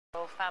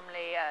royal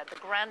family, the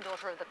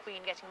granddaughter of the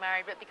Queen getting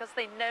married, but because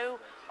they know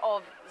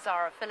of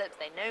Zara Phillips,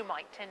 they know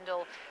Mike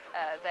Tindall,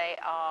 they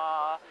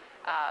are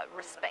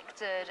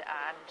respected,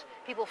 and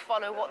people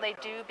follow what they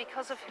do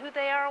because of who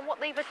they are and what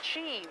they've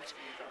achieved.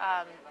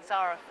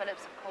 Zara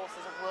Phillips, of course,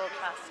 is a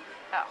world-class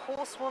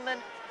horsewoman.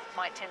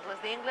 Mike Tindall is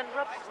the England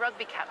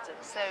rugby captain.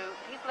 So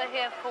people are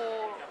here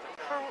for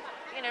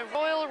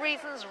royal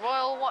reasons,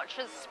 royal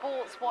watchers,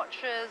 sports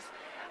watchers,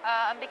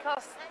 and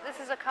because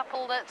this is a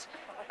couple that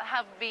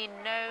have been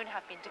known,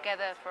 have been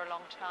together for a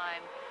long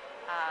time,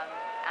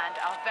 and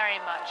are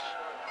very much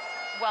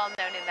well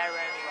known in their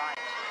own right.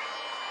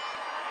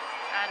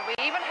 And we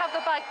even have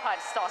the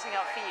bagpipes starting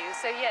up for you.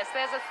 So yes,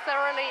 there's a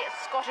thoroughly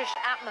Scottish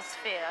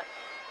atmosphere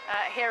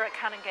here at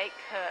Canongate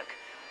Kirk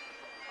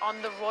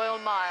on the Royal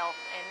Mile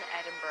in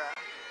Edinburgh.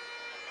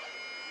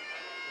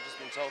 I've just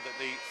been told that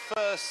the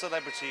first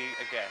celebrity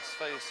guest,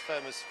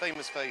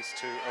 famous face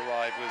to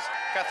arrive was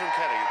Catherine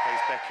Kelly, who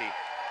plays Becky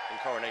in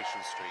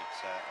Coronation Street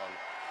on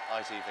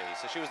ITV.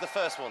 So she was the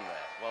first one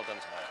there. Well done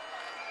to her.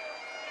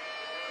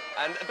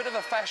 And a bit of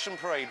a fashion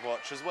parade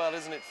watch as well,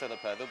 isn't it,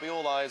 Philippa? There'll be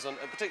all eyes on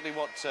particularly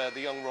what the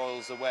young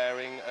royals are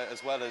wearing,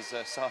 as well as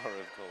Sarah,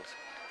 of course.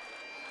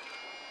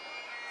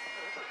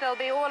 There'll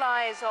be all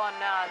eyes on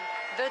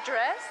the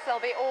dress, there'll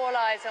be all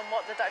eyes on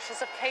what the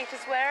Duchess of Kate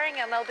is wearing,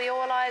 and there'll be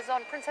all eyes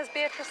on Princess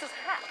Beatrice's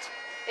hat,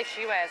 if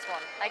she wears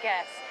one, I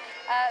guess.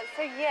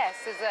 So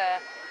yes, there's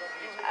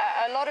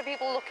a lot of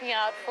people looking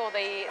out for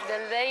the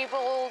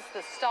labels,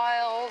 the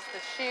styles, the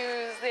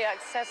shoes, the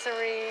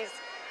accessories.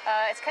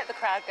 It's kept the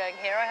crowd going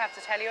here, I have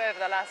to tell you, over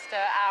the last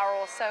hour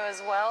or so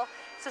as well.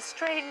 It's a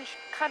strange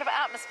kind of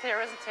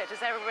atmosphere, isn't it?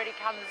 As everybody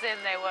comes in,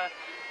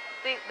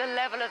 the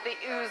level of the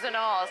oohs and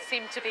ahs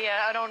seemed to be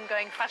an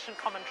ongoing fashion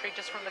commentary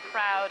just from the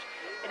crowd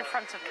in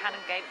front of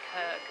Canongate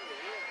Kirk.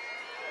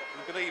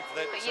 We believe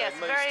that but yes,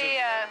 very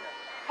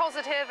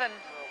positive and...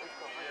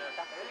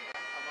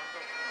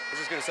 I was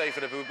just going to say,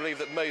 Philippa, we believe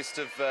that most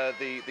of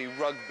the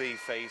rugby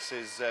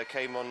faces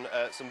came on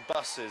some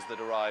buses that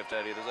arrived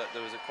earlier.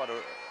 There was quite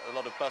a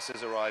lot of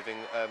buses arriving.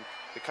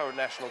 The current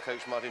national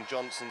coach, Martin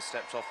Johnson,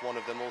 stepped off one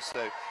of them,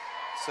 also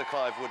Sir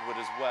Clive Woodward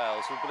as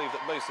well. So we believe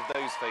that most of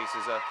those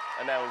faces are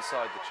now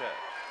inside the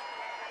church.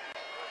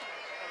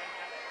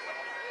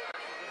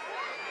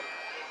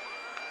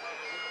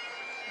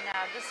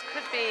 Now, this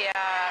could be,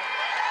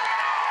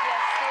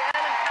 yes, the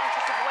Earl and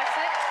Countess of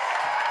Wessex.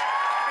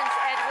 Prince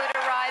Edward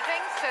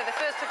arriving, so the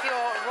first of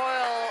your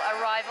royal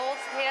arrivals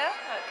here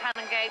at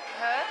Canongate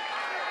Kirk.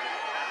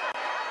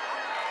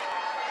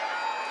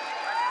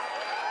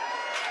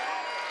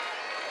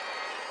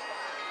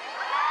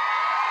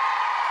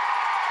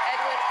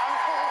 Edward,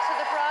 uncle to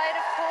the bride,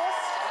 of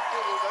course.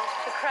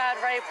 The crowd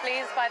very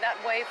pleased by that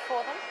wave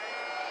for them.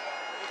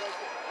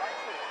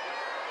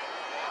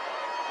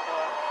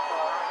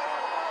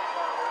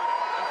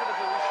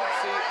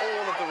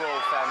 All of the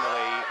royal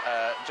family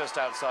just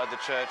outside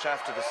the church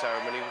after the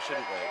ceremony,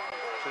 shouldn't we?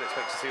 Should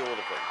expect to see all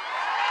of them.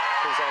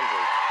 Prince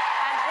Andrew.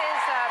 And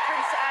here's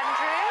Prince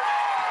Andrew.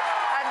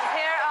 And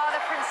here are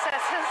the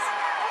princesses.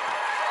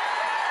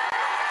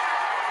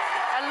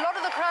 A lot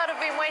of the crowd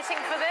have been waiting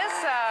for this,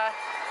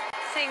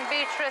 seeing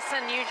Beatrice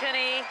and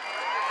Eugenie.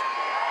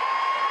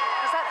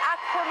 Is that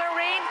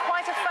aquamarine?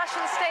 Quite a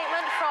fashion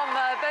statement from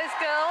both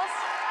girls.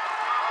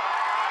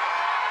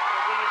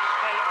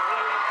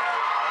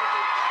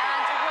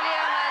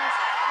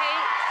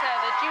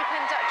 The Duke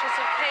and Duchess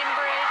of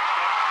Cambridge,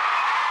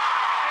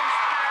 Prince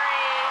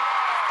Harry.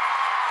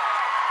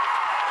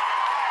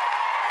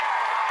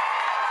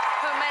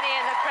 For many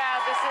in the crowd,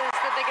 this is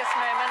the biggest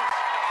moment.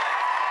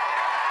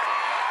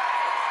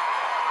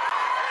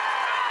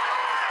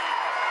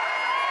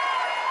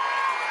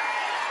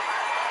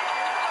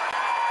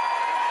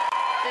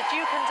 The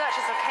Duke and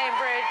Duchess of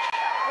Cambridge,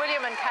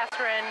 William and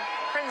Catherine,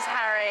 Prince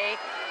Harry.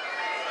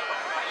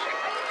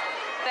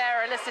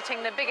 They're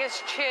eliciting the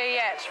biggest cheer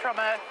yet from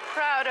a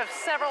crowd of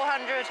several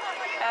hundred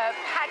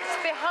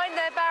packed behind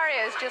their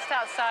barriers just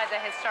outside the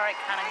historic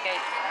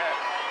Canongate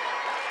Kirk.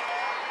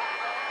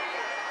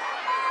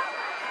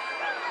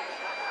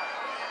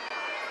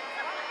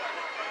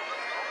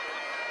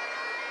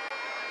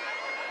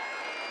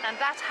 And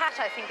that hat,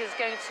 I think, is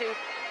going to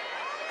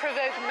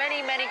provoke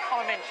many, many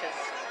commentaries.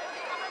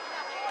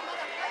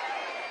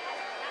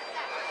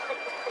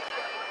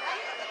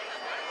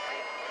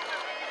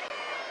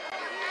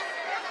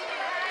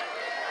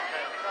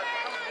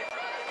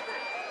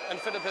 And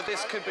Philippa,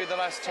 this could be the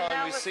last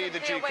time we see the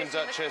Duke and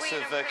Duchess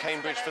of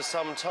Cambridge for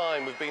some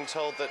time. We've been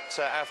told that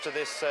after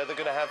this they're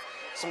going to have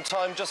some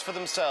time just for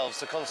themselves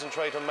to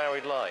concentrate on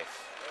married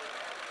life.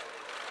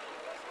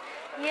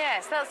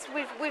 Yes,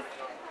 we've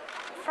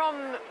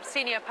from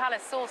senior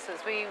palace sources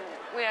we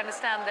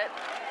understand that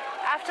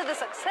after the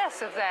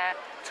success of their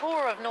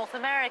tour of North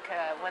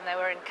America, when they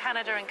were in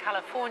Canada and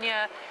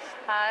California,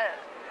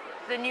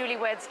 the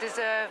newlyweds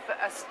deserve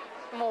a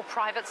more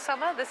private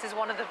summer. This is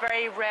one of the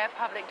very rare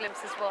public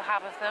glimpses we'll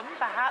have of them.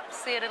 Perhaps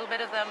see a little bit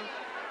of them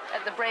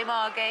at the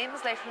Braemar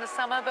Games later in the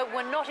summer, but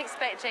we're not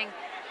expecting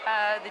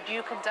the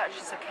Duke and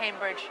Duchess of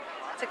Cambridge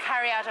to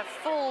carry out a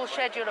full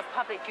schedule of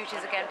public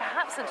duties again,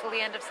 perhaps until the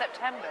end of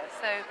September.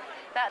 So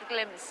that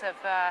glimpse of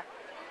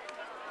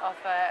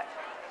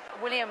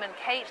William and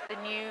Kate, the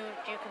new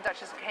Duke and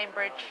Duchess of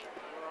Cambridge,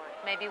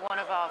 maybe one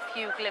of our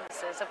few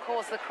glimpses. Of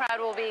course, the crowd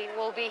will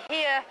be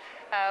here,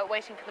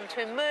 waiting for them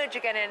to emerge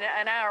again in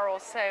an hour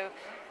or so.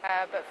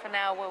 But for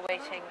now, we're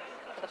waiting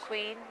for the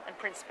Queen and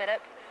Prince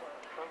Philip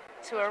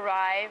to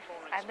arrive,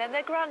 and then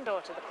their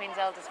granddaughter, the Queen's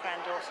eldest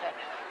granddaughter,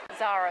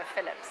 Zara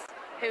Phillips,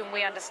 whom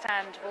we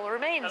understand will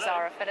remain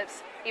Zara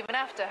Phillips even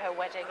after her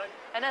wedding.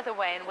 Another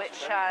way in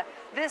which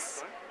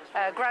this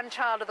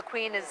grandchild of the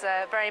Queen is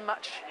very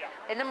much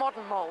in the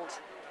modern mould.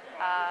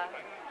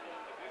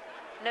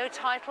 No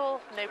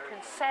title, no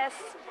princess,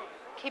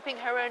 keeping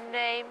her own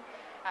name.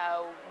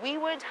 We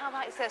won't have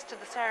access to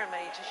the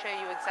ceremony to show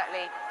you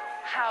exactly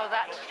how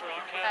that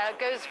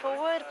goes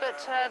forward,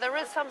 but there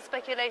is some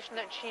speculation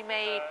that she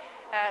may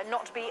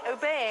not be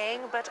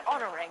obeying but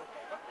honouring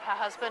her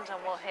husband, and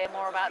we'll hear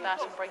more about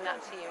that and bring that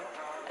to you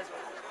as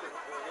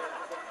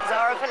well.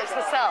 Zara Phillips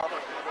herself,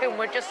 whom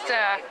we're just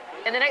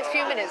in the next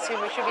few minutes, whom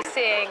we should be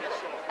seeing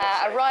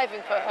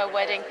arriving for her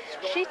wedding,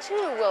 she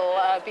too will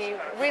be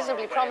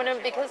reasonably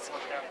prominent because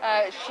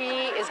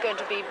she is going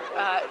to be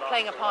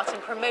playing a part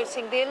in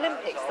promoting the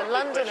Olympics, the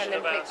London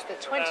Olympics, the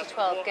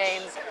 2012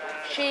 Games.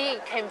 She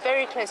came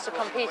very close to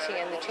competing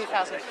in the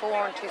 2004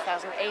 and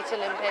 2008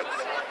 Olympics.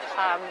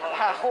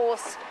 Her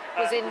horse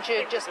was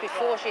injured just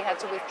before she had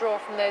to withdraw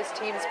from those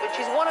teams, but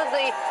she's one of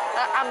the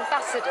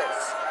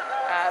ambassadors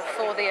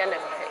for the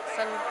Olympics.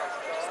 And I'm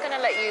just going to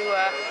let you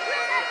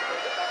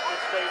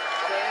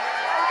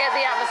get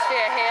the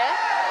atmosphere here.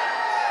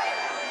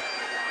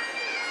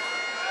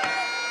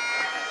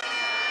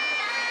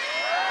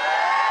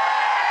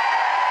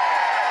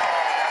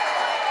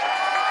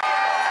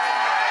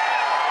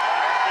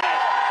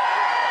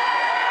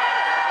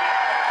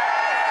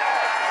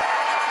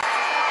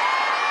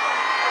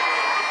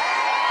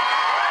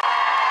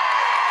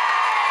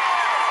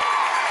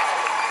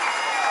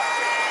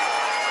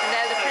 And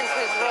there the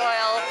Princess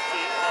Royal,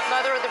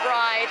 mother of the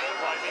bride,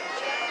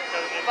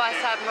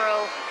 Vice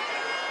Admiral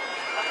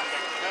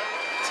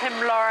Tim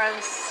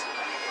Lawrence.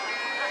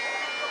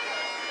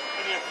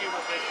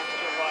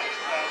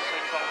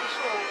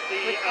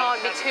 We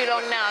can't be too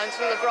long now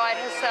until the bride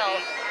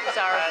herself,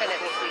 Zara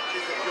Phillips,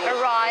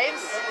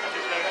 arrives.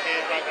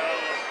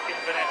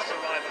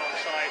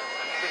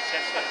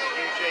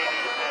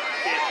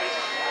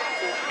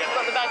 We've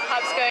got the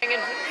bagpipes going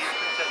in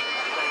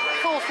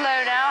full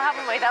flow now,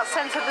 haven't we? That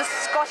sense of the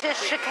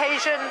Scottish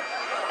occasion.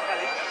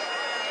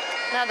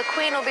 Now the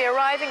Queen will be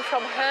arriving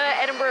from her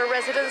Edinburgh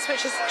residence,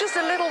 which is just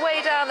a little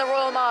way down the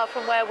Royal Mile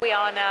from where we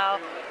are now,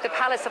 the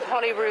Palace of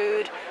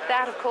Holyrood.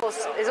 That, of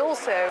course, is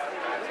also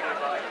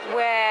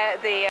where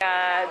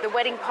the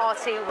wedding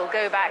party will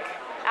go back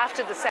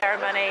after the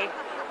ceremony.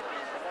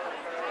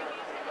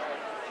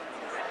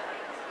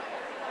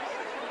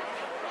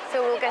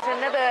 So we'll get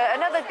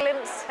another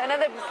glimpse,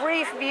 another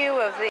brief view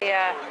of the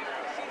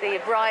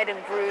bride and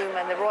groom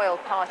and the royal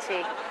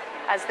party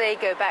as they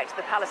go back to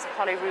the Palace of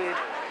Holyrood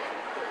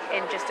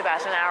in just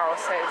about an hour or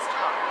so's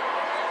time.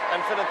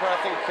 And Philippa, I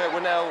think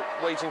we're now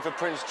waiting for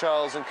Prince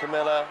Charles and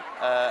Camilla,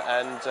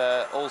 and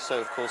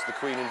also, of course, the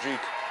Queen and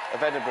Duke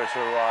of Edinburgh to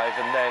arrive,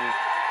 and then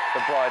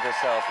the bride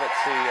herself. Let's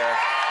see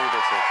who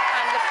this is.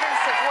 And the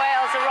Prince of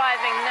Wales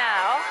arriving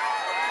now.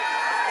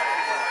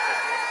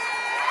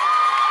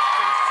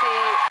 You can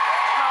see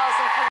Charles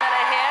and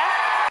Camilla here.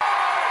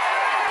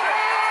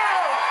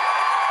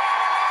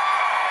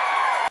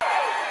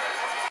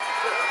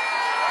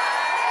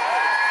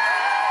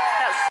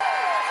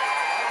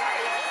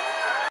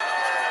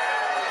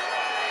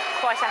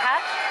 Quite a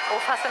hat, or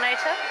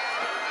fascinator.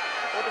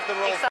 What if the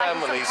royal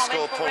family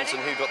scored points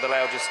and who got the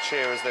loudest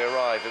cheer as they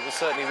arrived? It was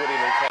certainly William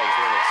and Kate,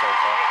 wasn't it, so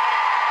far?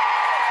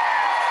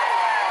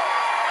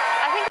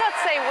 I think I'd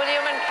say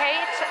William and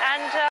Kate,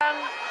 and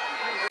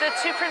the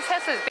two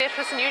princesses,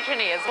 Beatrice and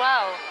Eugenie, as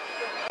well.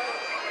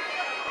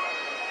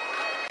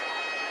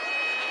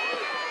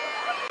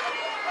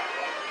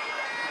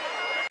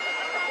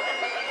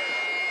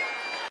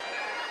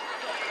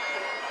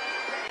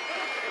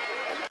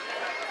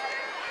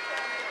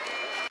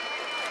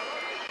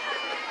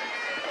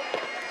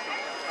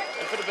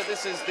 But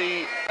this is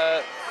the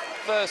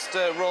first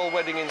royal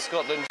wedding in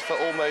Scotland for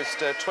almost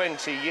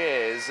 20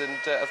 years, and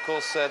of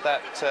course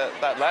that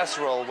last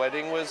royal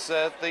wedding was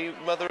the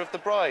mother of the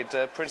bride,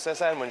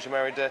 Princess Anne, when she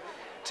married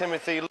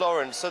Timothy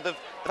Lawrence. So they've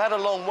had a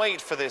long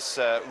wait for this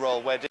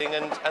royal wedding,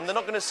 and they're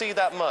not going to see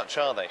that much,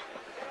 are they?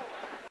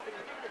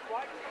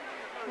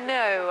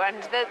 No,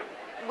 and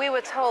we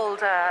were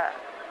told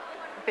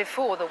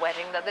before the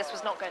wedding that this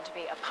was not going to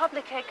be a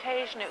public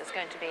occasion, it was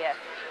going to be a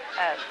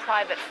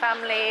private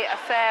family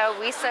affair.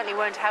 We certainly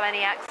won't have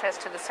any access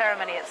to the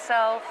ceremony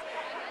itself.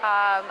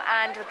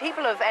 And the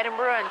people of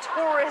Edinburgh and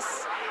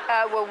tourists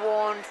were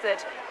warned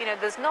that, you know,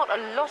 there's not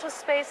a lot of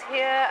space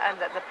here and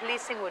that the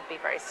policing would be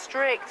very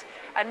strict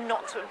and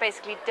not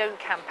basically don't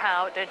camp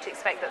out, don't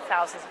expect that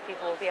thousands of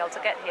people will be able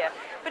to get here.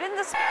 But in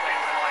the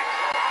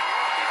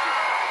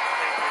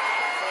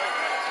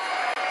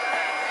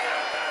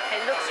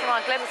from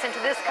our glimpse into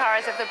this car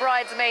as if the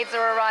bridesmaids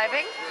are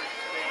arriving.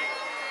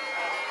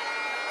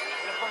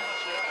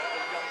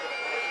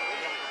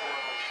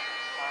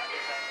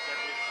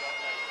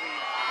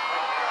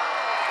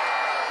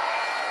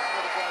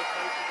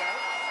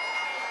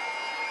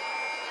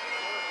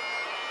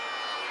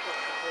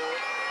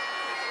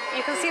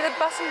 You can see the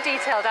button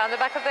detail down the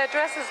back of their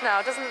dresses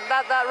now. Doesn't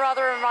that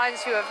rather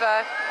reminds you of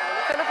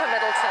Philippa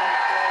Middleton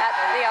at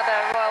the other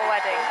royal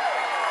wedding?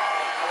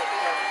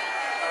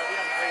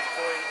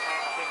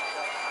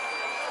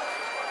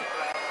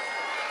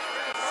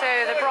 So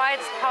the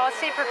bride's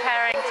party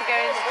preparing to go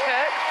into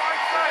church.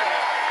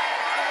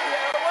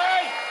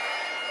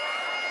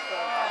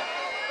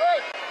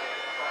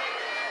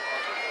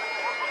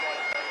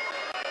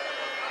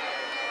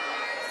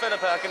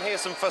 Philippa, I can hear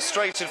some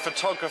frustrated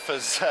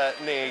photographers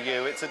near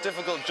you. It's a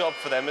difficult job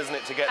for them, isn't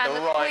it, to get the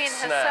right Queen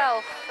snap?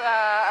 herself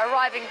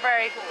arriving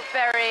very,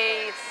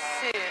 very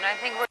soon. I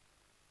think we're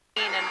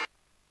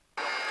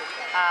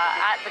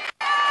at the...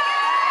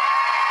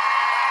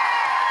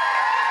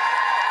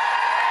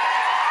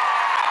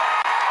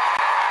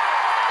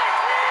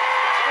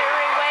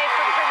 Cheery wave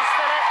from Prince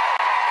Philip.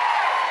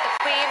 The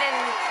Queen in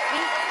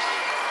peach.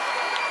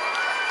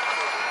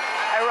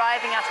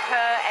 Arriving at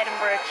her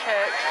Edinburgh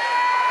church.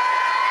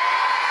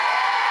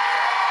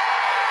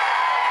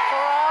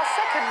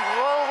 Second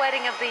royal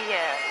wedding of the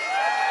year.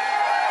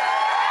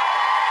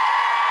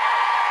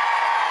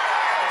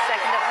 The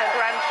second of her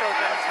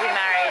grandchildren to be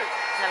married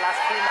in the last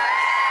few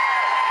months.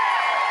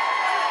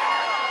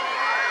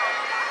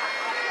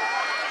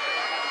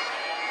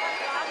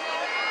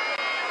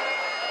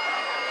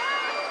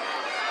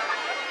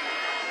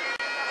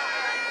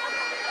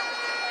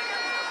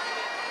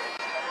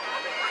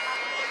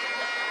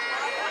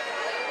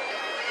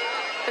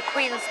 The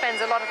Queen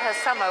spends a lot of her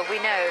summer, we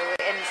know,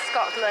 in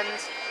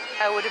Scotland.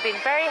 Would have been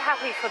very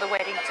happy for the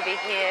wedding to be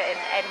here in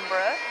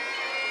Edinburgh.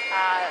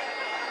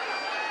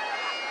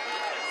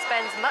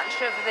 Spends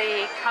much of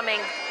the coming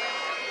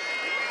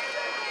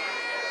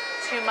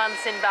 2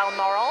 months in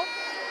Balmoral.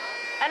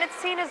 And it's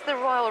seen as the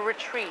royal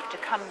retreat to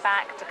come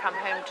back, to come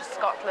home to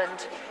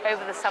Scotland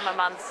over the summer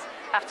months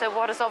after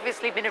what has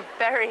obviously been a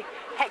very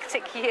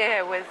hectic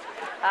year with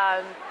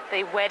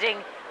the wedding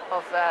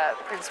of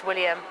Prince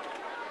William.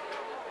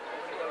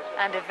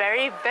 And a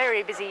very,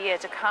 very busy year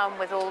to come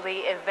with all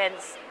the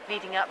events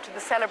leading up to the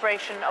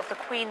celebration of the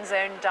Queen's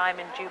own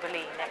Diamond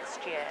Jubilee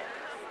next year.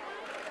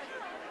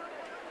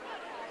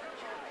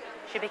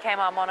 She became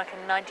our monarch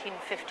in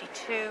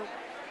 1952.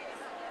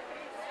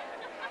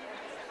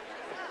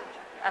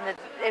 And the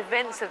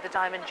events of the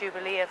Diamond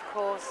Jubilee, of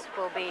course,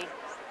 will be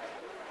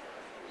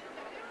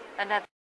another